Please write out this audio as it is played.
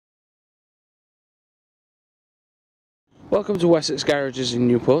Welcome to Wessex Garages in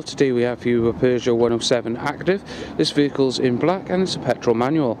Newport. Today we have for you a Peugeot 107 Active. This vehicle's in black and it's a petrol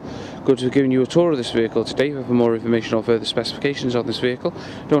manual. Good to be giving you a tour of this vehicle today. For more information or further specifications on this vehicle,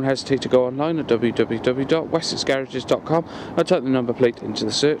 don't hesitate to go online at www.wessexgarages.com and type the number plate into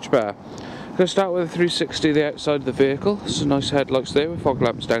the search bar. I'm going to start with a 360 of the outside of the vehicle. Some nice headlights there with fog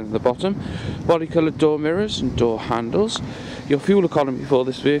lamps down at the bottom, body coloured door mirrors and door handles. Your fuel economy for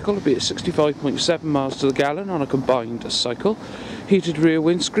this vehicle will be at 65.7 miles to the gallon on a combined cycle. Heated rear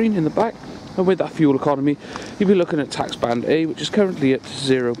windscreen in the back, and with that fuel economy you'll be looking at tax band A, which is currently at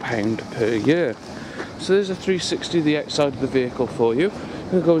 £0 per year. So there's a 360 of the outside of the vehicle for you.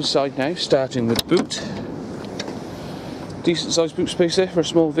 We'll go inside now, starting with boot. Decent sized boot space there for a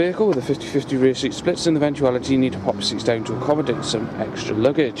small vehicle with a 50-50 rear seat splits in the eventuality you need to pop your seats down to accommodate some extra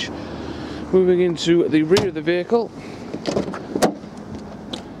luggage. Moving into the rear of the vehicle,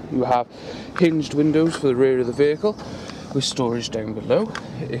 you have hinged windows for the rear of the vehicle with storage down below.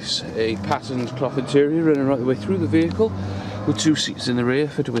 It's a patterned cloth interior running right the way through the vehicle with two seats in the rear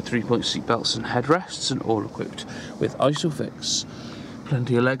fitted with 3-point seat belts and headrests and all equipped with Isofix.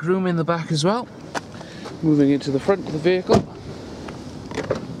 Plenty of leg room in the back as well. Moving into the front of the vehicle,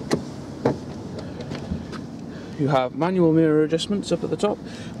 you have manual mirror adjustments up at the top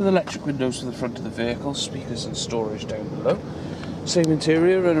with electric windows to the front of the vehicle, speakers and storage down below. Same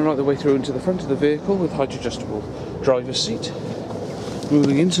interior running right the way through into the front of the vehicle with height adjustable driver's seat.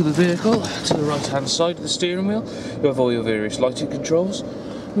 Moving into the vehicle, to the right hand side of the steering wheel, you have all your various lighting controls.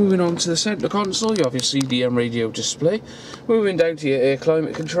 Moving on to the centre console, you have your CD and radio display. Moving down to your air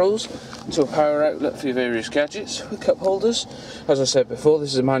climate controls, to a power outlet for your various gadgets with cup holders. As I said before,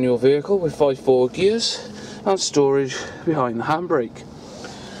 this is a manual vehicle with 5 forward gears and storage behind the handbrake.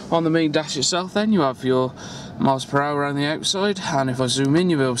 On the main dash itself then, you have your miles per hour on the outside, and if I zoom in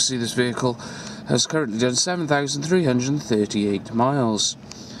you'll be able to see this vehicle has currently done 7,338 miles.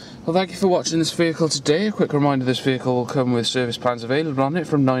 Well, thank you for watching this vehicle today. A quick reminder, this vehicle will come with service plans available on it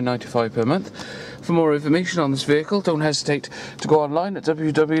from £9.95 per month. For more information on this vehicle, don't hesitate to go online at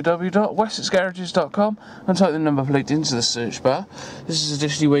www.wessexgarages.com and type the number plate into the search bar. This is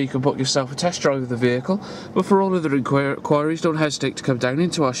additionally where you can book yourself a test drive of the vehicle, but for all other inquiries, don't hesitate to come down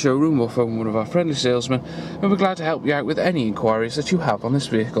into our showroom or phone one of our friendly salesmen, and we're glad to help you out with any inquiries that you have on this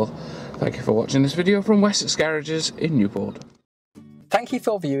vehicle. Thank you for watching this video from Wessex Garages in Newport. Thank you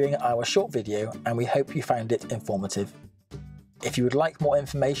for viewing our short video, and we hope you found it informative. If you would like more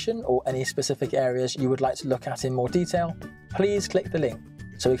information or any specific areas you would like to look at in more detail, please click the link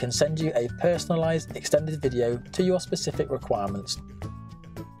so we can send you a personalised extended video to your specific requirements.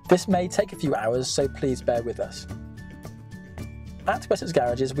 This may take a few hours, so please bear with us. At Wessex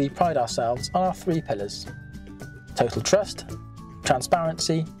Garages we pride ourselves on our 3 pillars: total trust,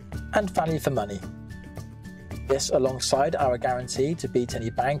 transparency and value for money. This, alongside our guarantee to beat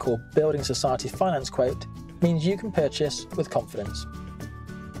any bank or building society finance quote, means you can purchase with confidence.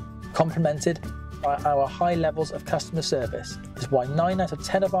 Complemented by our high levels of customer service is why 9 out of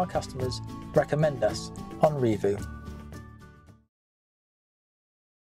 10 of our customers recommend us on review.